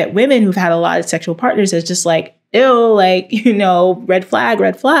men look at women who've had a lot of sexual partners as just like, ew, red flag,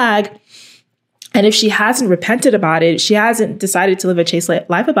 red flag. And if she hasn't repented about it, she hasn't decided to live a chaste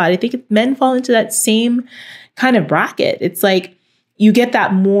life about it, I think men fall into that same kind of bracket. It's like you get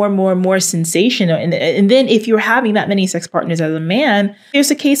that more sensation. And then if you're having that many sex partners as a man,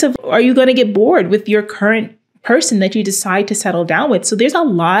 there's a case of, are you going to get bored with your current person that you decide to settle down with? So there's a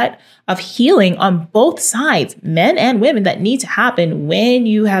lot of healing on both sides, men and women, that need to happen when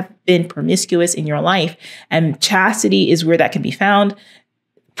you have been promiscuous in your life. And chastity is where that can be found.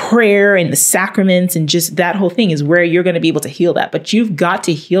 Prayer and the sacraments and just that whole thing is where you're going to be able to heal that. But you've got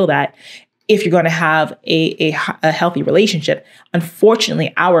to heal that if you're going to have a healthy relationship.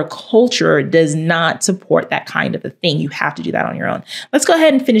 Unfortunately, our culture does not support that kind of a thing. You have to do that on your own. Let's go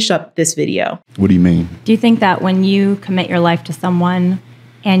ahead and finish up this video. What do you mean? Do you think that when you commit your life to someone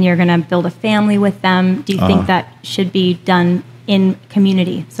and you're going to build a family with them, do you think that should be done in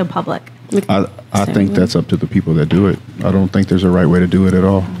community, so public? I think that's up to the people that do it. I don't think there's a right way to do it at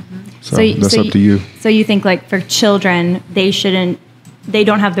all. So that's up to you. So you think, like, for children, they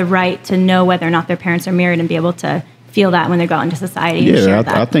don't have the right to know whether or not their parents are married and be able to feel that when they go out into society? Yeah,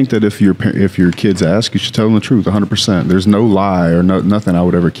 I think that if your kids ask, you should tell them the truth 100%. There's no lie or nothing I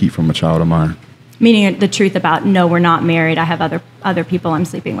would ever keep from a child of mine. Meaning the truth about, no, we're not married, I have other people I'm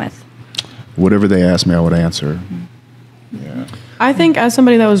sleeping with. Whatever they ask me, I would answer. Mm-hmm. Yeah. I think as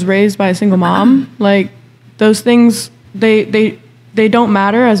somebody that was raised by a single mom, like, those things, they don't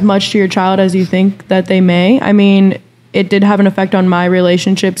matter as much to your child as you think that they may. I mean, it did have an effect on my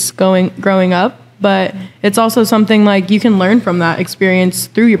relationships growing up, but it's also something, like, you can learn from that experience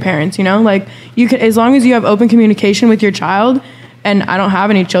through your parents, like, you can, as long as you have open communication with your child, And I don't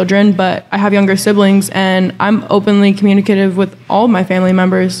have any children, but I have younger siblings, and I'm openly communicative with all my family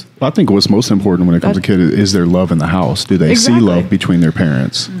members. I think what's most important when it comes to kids is their love in the house. Do they see love between their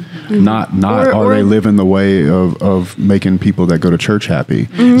parents? Not are they living the way of making people that go to church happy?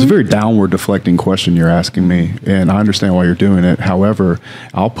 It's a very downward deflecting question you're asking me, and I understand why you're doing it. However,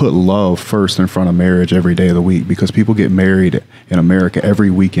 I'll put love first in front of marriage every day of the week, because people get married in America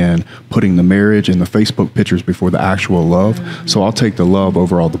every weekend, putting the marriage and the Facebook pictures before the actual love. So I'll take the love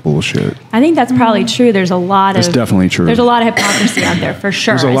over all the bullshit. I think that's probably true. There's a lot of... It's definitely true. There's a lot of hypocrisy out there, for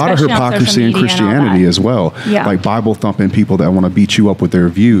sure. There's a lot of hypocrisy in Christianity as well. Yeah. Like Bible thumping people that want to beat you up with their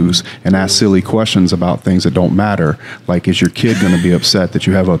views and ask silly questions about things that don't matter. Like, is your kid going to be upset that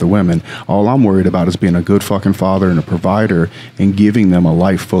you have other women? All I'm worried about is being a good fucking father and a provider and giving them a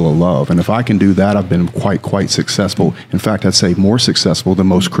life full of love. And if I can do that, I've been quite successful. In fact, I'd say more successful than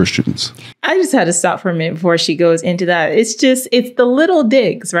most Christians. I just had to stop for a minute before she goes into that. It's the little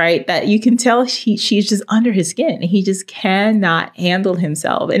digs, right? That you can tell she's just under his skin. He just cannot handle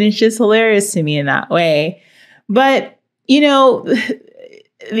himself. And it's just hilarious to me in that way. But, you know,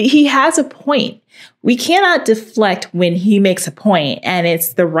 he has a point. We cannot deflect when he makes a point and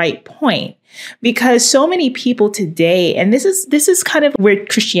it's the right point. Because so many people today, and this is kind of where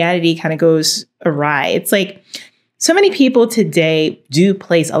Christianity kind of goes awry. It's like, so many people today do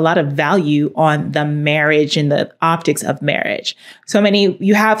place a lot of value on the marriage and the optics of marriage.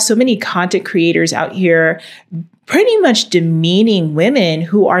 You have so many content creators out here pretty much demeaning women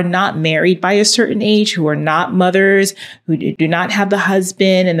who are not married by a certain age, who are not mothers, who do not have the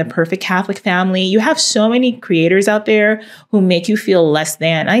husband and the perfect Catholic family. You have so many creators out there who make you feel less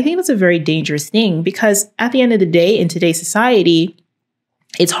than. I think that's a very dangerous thing, because at the end of the day, in today's society,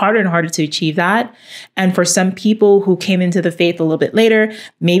 it's harder and harder to achieve that. And for some people who came into the faith a little bit later,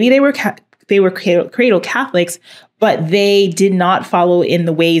 maybe they were cradle Catholics, but they did not follow in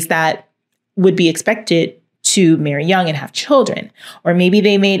the ways that would be expected to marry young and have children. Or maybe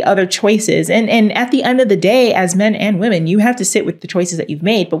they made other choices. And at the end of the day, as men and women, you have to sit with the choices that you've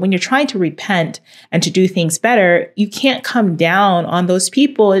made. But when you're trying to repent and to do things better, you can't come down on those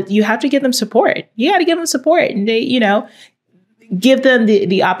people. You have to give them support. You got to give them support. And they, give them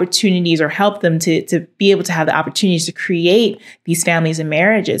the opportunities, or help them to be able to have the opportunities to create these families and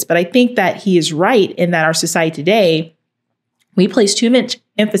marriages. But I think that he is right in that our society today, we place too much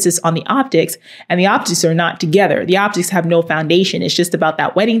emphasis on the optics, and the optics are not together. The optics have no foundation. It's just about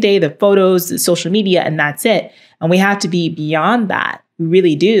that wedding day, the photos, the social media, and that's it. And we have to be beyond that. We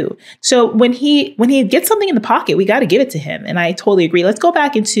really do. So when he gets something in the pocket, we got to give it to him. And I totally agree. Let's go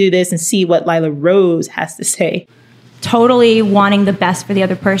back into this and see what Lila Rose has to say. Totally wanting the best for the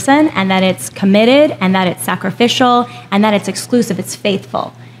other person, and that it's committed, and that it's sacrificial, and that it's exclusive, it's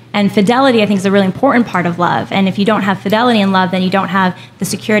faithful. And fidelity, I think, is a really important part of love. And if you don't have fidelity in love, then you don't have the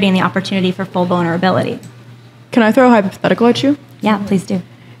security and the opportunity for full vulnerability. Can I throw a hypothetical at you? Yeah, please do.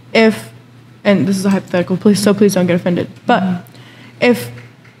 And this is a hypothetical, please don't get offended. But if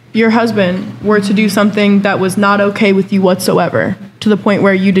your husband were to do something that was not okay with you whatsoever, to the point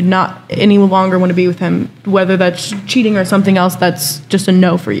where you did not any longer want to be with him, whether that's cheating or something else that's just a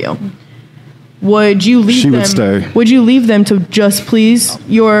no for you, would you leave them? Stay. Would you leave them to just please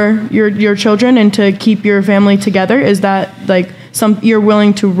your children and to keep your family together? Is that like you're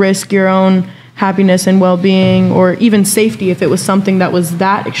willing to risk your own happiness and well-being, or even safety, if it was something that was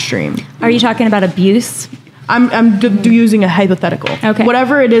that extreme? Are you talking about abuse? I'm using a hypothetical. Okay.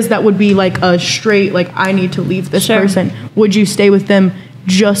 Whatever it is that would be like a straight, like, I need to leave this person. Would you stay with them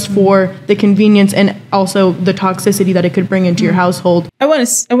just for the convenience and also the toxicity that it could bring into your household? I want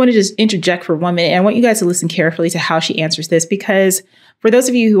to just interject for 1 minute. And I want you guys to listen carefully to how she answers this, because for those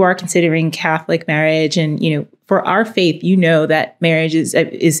of you who are considering Catholic marriage, and for our faith, that marriage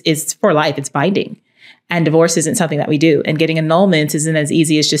is for life. It's binding. And divorce isn't something that we do. And getting annulments isn't as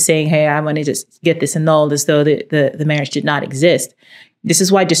easy as just saying, hey, I want to just get this annulled, as though the marriage did not exist. This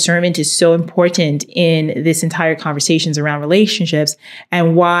is why discernment is so important in this entire conversations around relationships,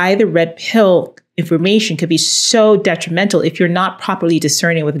 and why the red pill information could be so detrimental if you're not properly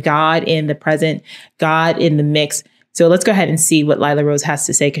discerning with God in the present, God in the mix. So let's go ahead and see what Lila Rose has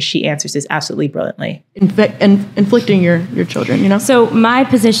to say, because she answers this absolutely brilliantly. Inflicting your children, So my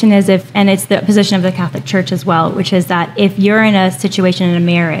position is, and it's the position of the Catholic Church as well, which is that if you're in a situation in a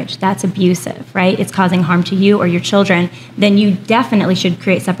marriage that's abusive, right, it's causing harm to you or your children, then you definitely should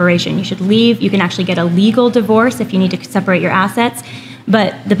create separation. You should leave. You can actually get a legal divorce if you need to separate your assets.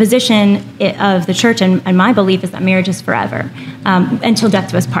 But the position of the church and my belief is that marriage is forever, until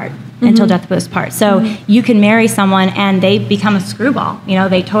death do us part. until death do us part. So you can marry someone and they become a screwball. You know,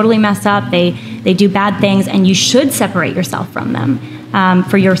 they totally mess up. They do bad things, and you should separate yourself from them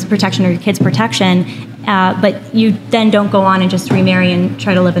for your protection or your kids' protection. But you then don't go on and just remarry and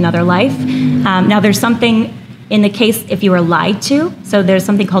try to live another life. Now, there's something in the case if you were lied to. So there's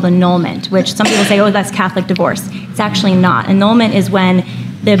something called annulment, which some people say, oh, that's Catholic divorce. It's actually not. Annulment is when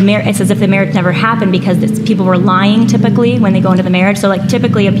it's as if the marriage never happened because people were lying typically when they go into the marriage. So like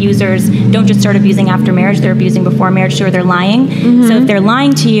typically abusers don't just start abusing after marriage, they're abusing before marriage, so they're lying. So if they're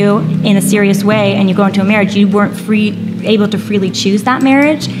lying to you in a serious way and you go into a marriage, you weren't able to freely choose that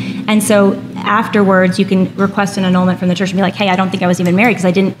marriage. And so afterwards, you can request an annulment from the church and be like, hey, I don't think I was even married because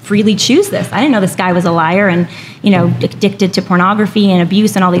I didn't freely choose this. I didn't know this guy was a liar and, you know, addicted to pornography and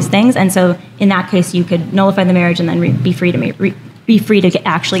abuse and all these things. And so in that case, you could nullify the marriage and then be free to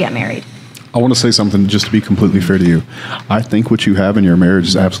actually get married. I want to say something just to be completely fair to you. I think what you have in your marriage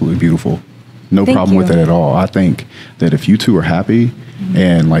is absolutely beautiful. No problem with it at all. I think that if you two are happy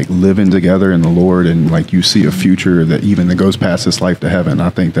and like living together in the Lord and like you see a future that goes past this life to heaven, I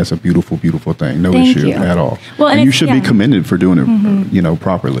think that's a beautiful, beautiful thing. No issue at all. Well, and you should be commended for doing it, you know,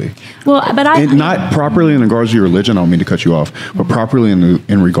 properly. Well, but not properly in regards to your religion. I don't mean to cut you off, but properly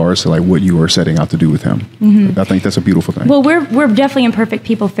in regards to like what you are setting out to do with him. I think that's a beautiful thing. Well, we're definitely imperfect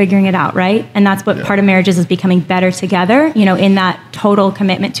people figuring it out, right? And that's what part of marriage is becoming better together, you know, in that total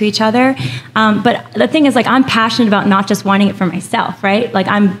commitment to each other. But the thing is, like, I'm passionate about not just wanting it for myself, right? Like,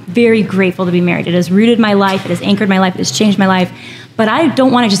 I'm very grateful to be married. It has rooted my life. It has anchored my life. It has changed my life. But I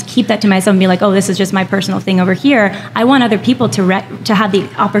don't want to just keep that to myself and be like, oh, this is just my personal thing over here. I want other people to have the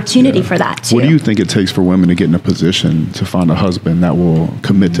opportunity for that, too. What do you think it takes for women to get in a position to find a husband that will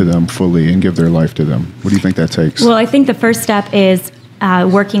commit to them fully and give their life to them? What do you think that takes? Well, I think the first step is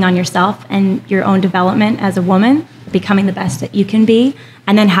working on yourself and your own development as a woman, becoming the best that you can be,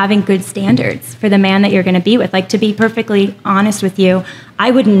 and then having good standards for the man that you're going to be with. Like, to be perfectly honest with you,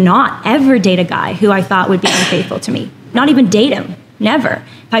 I would not ever date a guy who I thought would be unfaithful to me. Not even date him. Never.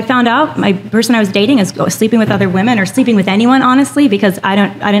 If I found out my person I was dating is sleeping with other women or sleeping with anyone, honestly, because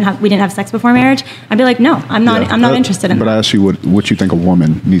we didn't have sex before marriage, I'd be like, no, I'm not interested in that. But I ask you what you think a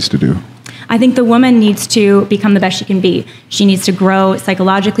woman needs to do. I think the woman needs to become the best she can be. She needs to grow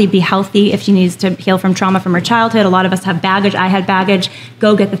psychologically, be healthy. If she needs to heal from trauma from her childhood, a lot of us have baggage. I had baggage.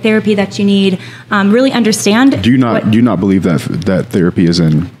 Go get the therapy that you need. Really understand. Do you not believe that therapy is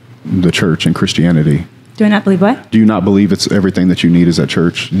in the church and Christianity? Do I not believe what? Do you not believe it's everything that you need is at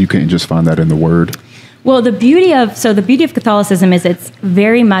church? You can't just find that in the Word? Well, the beauty of Catholicism is it's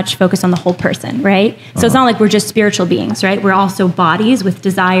very much focused on the whole person, right? So it's not like we're just spiritual beings, right? We're also bodies with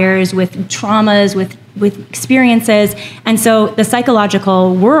desires, with traumas, with experiences. And so the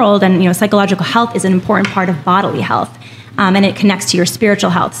psychological world and, you know, psychological health is an important part of bodily health. And it connects to your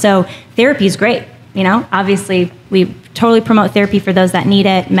spiritual health. So therapy is great. You know, obviously we totally promote therapy for those that need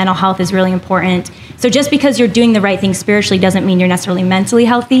it. Mental health is really important. So just because you're doing the right thing spiritually doesn't mean you're necessarily mentally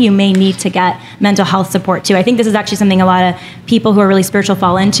healthy. You may need to get mental health support too. I think this is actually something a lot of people who are really spiritual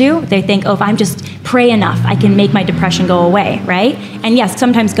fall into. They think, oh, if I'm just pray enough, I can make my depression go away, right? And yes,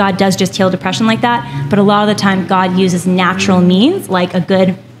 sometimes God does just heal depression like that. But a lot of the time God uses natural means like a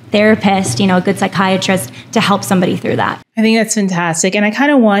good therapist, you know, a good psychiatrist to help somebody through that. I think that's fantastic. And I kind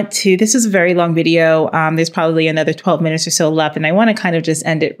of want to, this is a very long video. There's probably another 12 minutes or so left. And I want to kind of just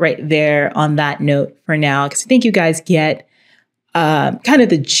end it right there on that note for now, because I think you guys get kind of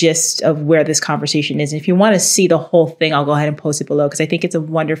the gist of where this conversation is. And if you want to see the whole thing, I'll go ahead and post it below, because I think it's a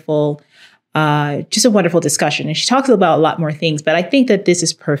wonderful, just a wonderful discussion. And she talks about a lot more things, but I think that this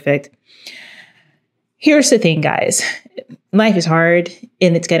is perfect. Here's the thing, guys. Life is hard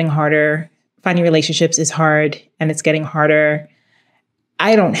and it's getting harder. Finding relationships is hard and it's getting harder.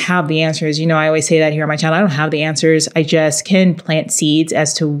 I don't have the answers. You know, I always say that here on my channel. I don't have the answers. I just can plant seeds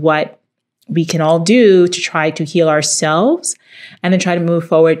as to what we can all do to try to heal ourselves and then try to move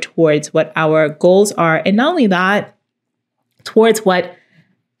forward towards what our goals are. And not only that, towards what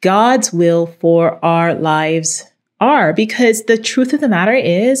God's will for our lives are. Because the truth of the matter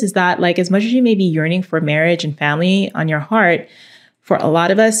is that, like, as much as you may be yearning for marriage and family on your heart, for a lot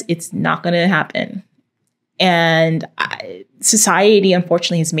of us, it's not going to happen. And society,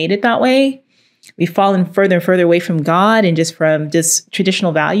 unfortunately, has made it that way. We've fallen further and further away from God and just from just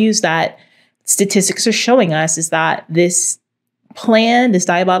traditional values that statistics are showing us is that this plan, this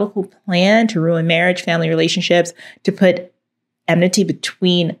diabolical plan to ruin marriage, family relationships, to put enmity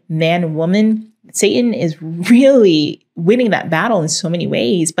between man and woman, Satan is really winning that battle in so many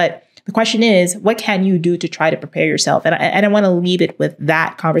ways. But The question is, what can you do to try to prepare yourself? And I want to leave it with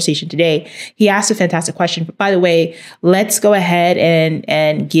that conversation today. He asked a fantastic question. But by the way, let's go ahead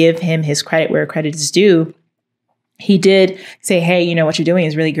and give him his credit where credit is due. He did say, hey, you know, what you're doing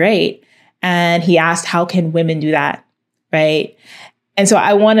is really great. And he asked, how can women do that? Right. And so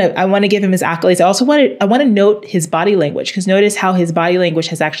I want to give him his accolades. I want to note his body language, because notice how his body language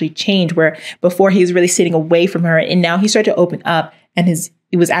has actually changed, where before he was really sitting away from her and now he started to open up and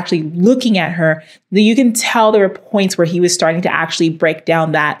he was actually looking at her. You can tell there were points where he was starting to actually break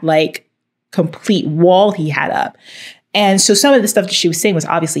down that like complete wall he had up. And so some of the stuff that she was saying was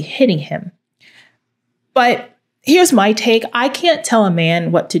obviously hitting him. But here's my take. I can't tell a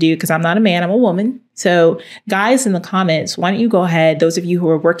man what to do because I'm not a man, I'm a woman. So guys in the comments, why don't you go ahead, those of you who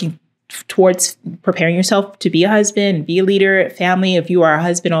are working towards preparing yourself to be a husband, be a leader, family. If you are a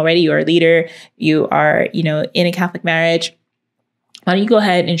husband already, you're a leader, you are, you know, in a Catholic marriage, why don't you go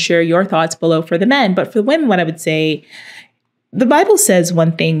ahead and share your thoughts below for the men. But for the women, what I would say, the Bible says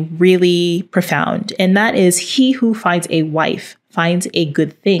one thing really profound, and that is he who finds a wife finds a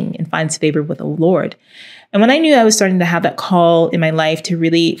good thing and finds favor with the Lord. And when I knew I was starting to have that call in my life to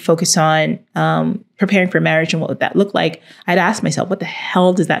really focus on preparing for marriage and what would that look like, I'd ask myself, what the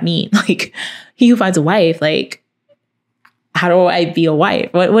hell does that mean? Like, he who finds a wife, like, how do I be a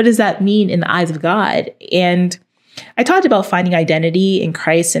wife? What does that mean in the eyes of God? And I talked about finding identity in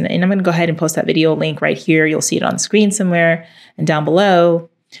Christ, and I'm going to go ahead and post that video link right here. You'll see it on the screen somewhere and down below.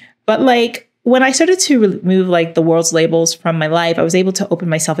 But like, when I started to remove like the world's labels from my life, I was able to open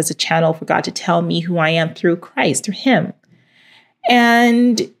myself as a channel for God to tell me who I am through Christ, through him.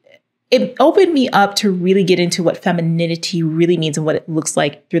 And it opened me up to really get into what femininity really means and what it looks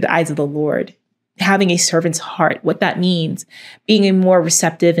like through the eyes of the Lord. Having a servant's heart, what that means, being a more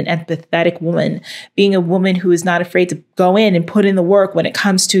receptive and empathetic woman, being a woman who is not afraid to go in and put in the work when it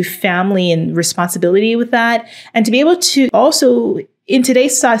comes to family and responsibility with that. And to be able to also, in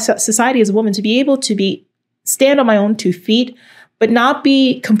today's society as a woman, to be able to stand on my own 2 feet, but not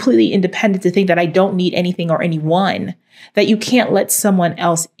be completely independent, to think that I don't need anything or anyone, that you can't let someone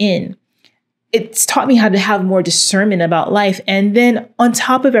else in. It's taught me how to have more discernment about life. And then on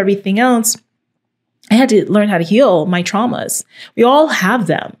top of everything else, I had to learn how to heal my traumas. We all have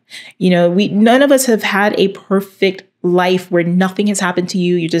them. You know, none of us have had a perfect life where nothing has happened to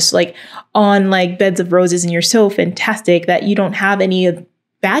you. You're just like on like beds of roses and you're so fantastic that you don't have any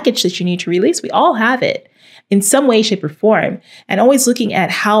baggage that you need to release. We all have it in some way, shape, or form. And always looking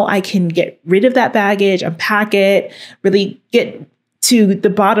at how I can get rid of that baggage, unpack it, really get to the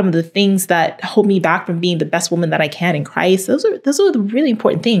bottom of the things that hold me back from being the best woman that I can in Christ. Those are the really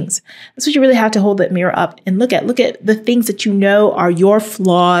important things. That's what you really have to hold that mirror up and look at. Look at the things that you know are your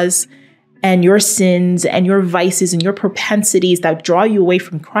flaws and your sins and your vices and your propensities that draw you away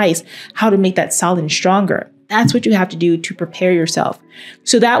from Christ, how to make that solid and stronger. That's what you have to do to prepare yourself.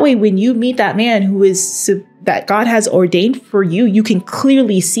 So that way, when you meet that man who is that God has ordained for you, you can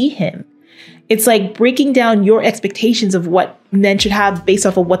clearly see him. It's like breaking down your expectations of what men should have based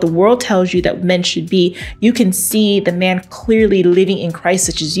off of what the world tells you that men should be. You can see the man clearly living in Christ,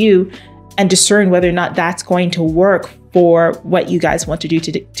 such as you, and discern whether or not that's going to work for what you guys want to do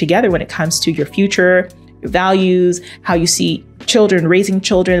together when it comes to your future, your values, how you see children, raising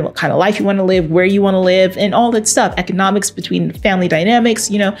children, what kind of life you want to live, where you want to live, and all that stuff, economics between family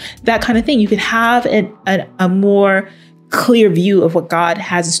dynamics, you know, that kind of thing. You can have a more clear view of what God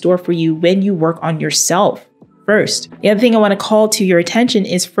has in store for you when you work on yourself first. The other thing I want to call to your attention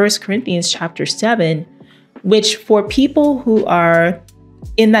is 1 Corinthians chapter 7, which for people who are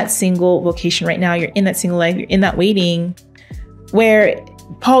in that single vocation right now, you're in that single life, you're in that waiting, where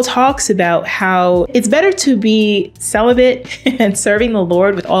Paul talks about how it's better to be celibate and serving the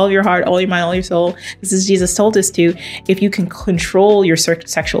Lord with all of your heart, all your mind, all your soul. This is Jesus told us to, if you can control your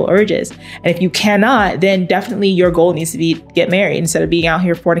sexual urges. And if you cannot, then definitely your goal needs to be get married instead of being out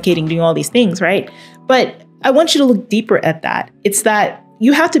here fornicating, doing all these things, right? But I want you to look deeper at that. It's that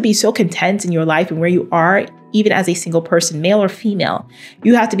you have to be so content in your life and where you are, even as a single person, male or female.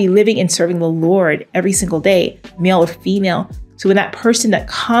 You have to be living and serving the Lord every single day, male or female. So when that person that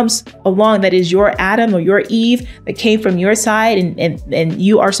comes along, that is your Adam or your Eve, that came from your side and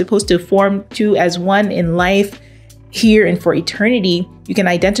you are supposed to form two as one in life here and for eternity, you can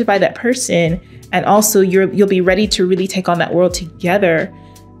identify that person. And also you'll be ready to really take on that world together.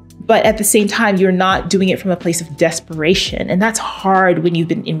 But at the same time, you're not doing it from a place of desperation. And that's hard when you've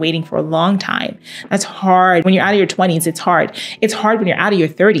been in waiting for a long time. That's hard when you're out of your 20s. It's hard. It's hard when you're out of your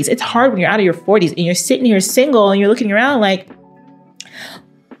 30s. It's hard when you're out of your 40s and you're sitting here single and you're looking around like,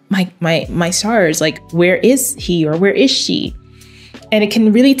 my stars, like, where is he or where is she? And it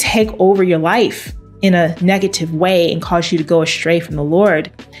can really take over your life in a negative way and cause you to go astray from the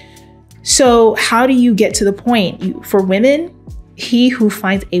Lord. So how do you get to the point? For women, he who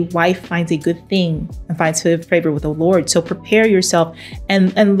finds a wife finds a good thing and finds favor with the Lord. So prepare yourself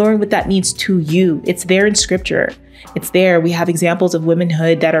and learn what that means to you. It's there in scripture. It's there. We have examples of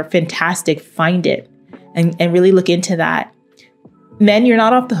womanhood that are fantastic. Find it and really look into that. Men, you're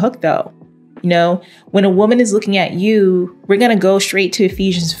not off the hook though. You know, when a woman is looking at you, we're going to go straight to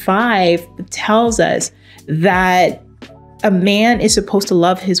Ephesians 5 that tells us that a man is supposed to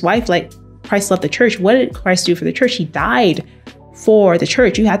love his wife like Christ loved the church. What did Christ do for the church? He died for the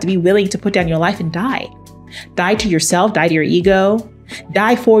church. You have to be willing to put down your life and die. Die to yourself, die to your ego,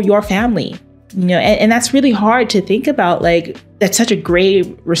 die for your family. You know, and that's really hard to think about. Like, that's such a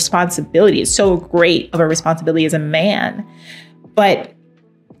great responsibility. It's so great of a responsibility as a man. But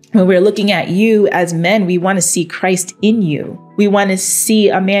when we're looking at you as men, we want to see Christ in you. We want to see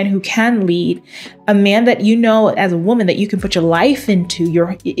a man who can lead, a man that you know as a woman that you can put your life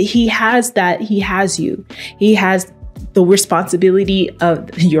into. He has that. He has you. He has the responsibility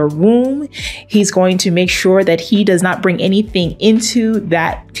of your womb. He's going to make sure that he does not bring anything into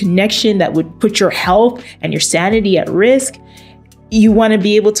that connection that would put your health and your sanity at risk. You want to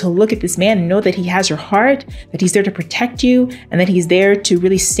be able to look at this man and know that he has your heart, that he's there to protect you, and that he's there to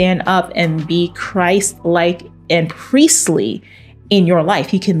really stand up and be Christ-like and priestly in your life.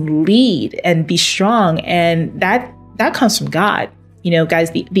 He can lead and be strong, and that comes from God. You know,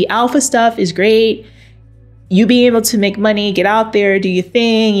 guys, the alpha stuff is great. You being able to make money, get out there, do your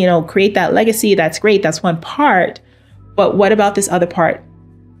thing, you know, create that legacy, that's great. That's one part. But what about this other part,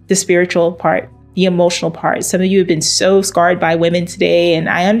 the spiritual part? The emotional part. Some of you have been so scarred by women today, and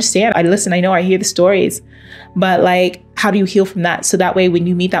I understand. I listen, I know, I hear the stories, but like, how do you heal from that? So that way, when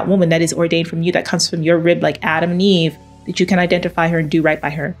you meet that woman that is ordained from you, that comes from your rib, like Adam and Eve, that you can identify her and do right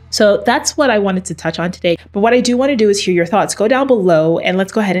by her. So that's what I wanted to touch on today. But what I do want to do is hear your thoughts. Go down below and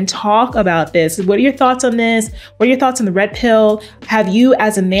let's go ahead and talk about this. What are your thoughts on this? What are your thoughts on the red pill? Have you,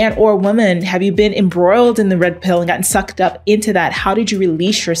 as a man or a woman, have you been embroiled in the red pill and gotten sucked up into that? How did you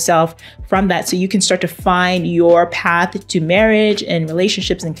release yourself from that so you can start to find your path to marriage and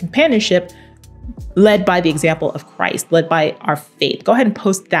relationships and companionship led by the example of Christ, led by our faith? Go ahead and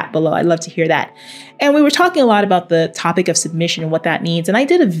post that below. I'd love to hear that. And we were talking a lot about the topic of submission and what that means. And I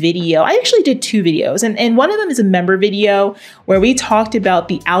did a video. I actually did 2 videos. And one of them is a member video where we talked about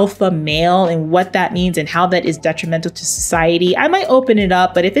the alpha male and what that means and how that is detrimental to society. I might open it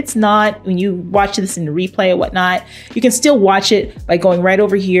up, but if it's not, when you watch this in the replay or whatnot, you can still watch it by going right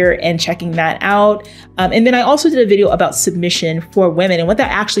over here and checking that out. And then I also did a video about submission for women and what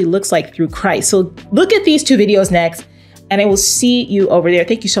that actually looks like through Christ. So look at these 2 videos next, and I will see you over there.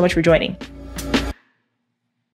 Thank you so much for joining.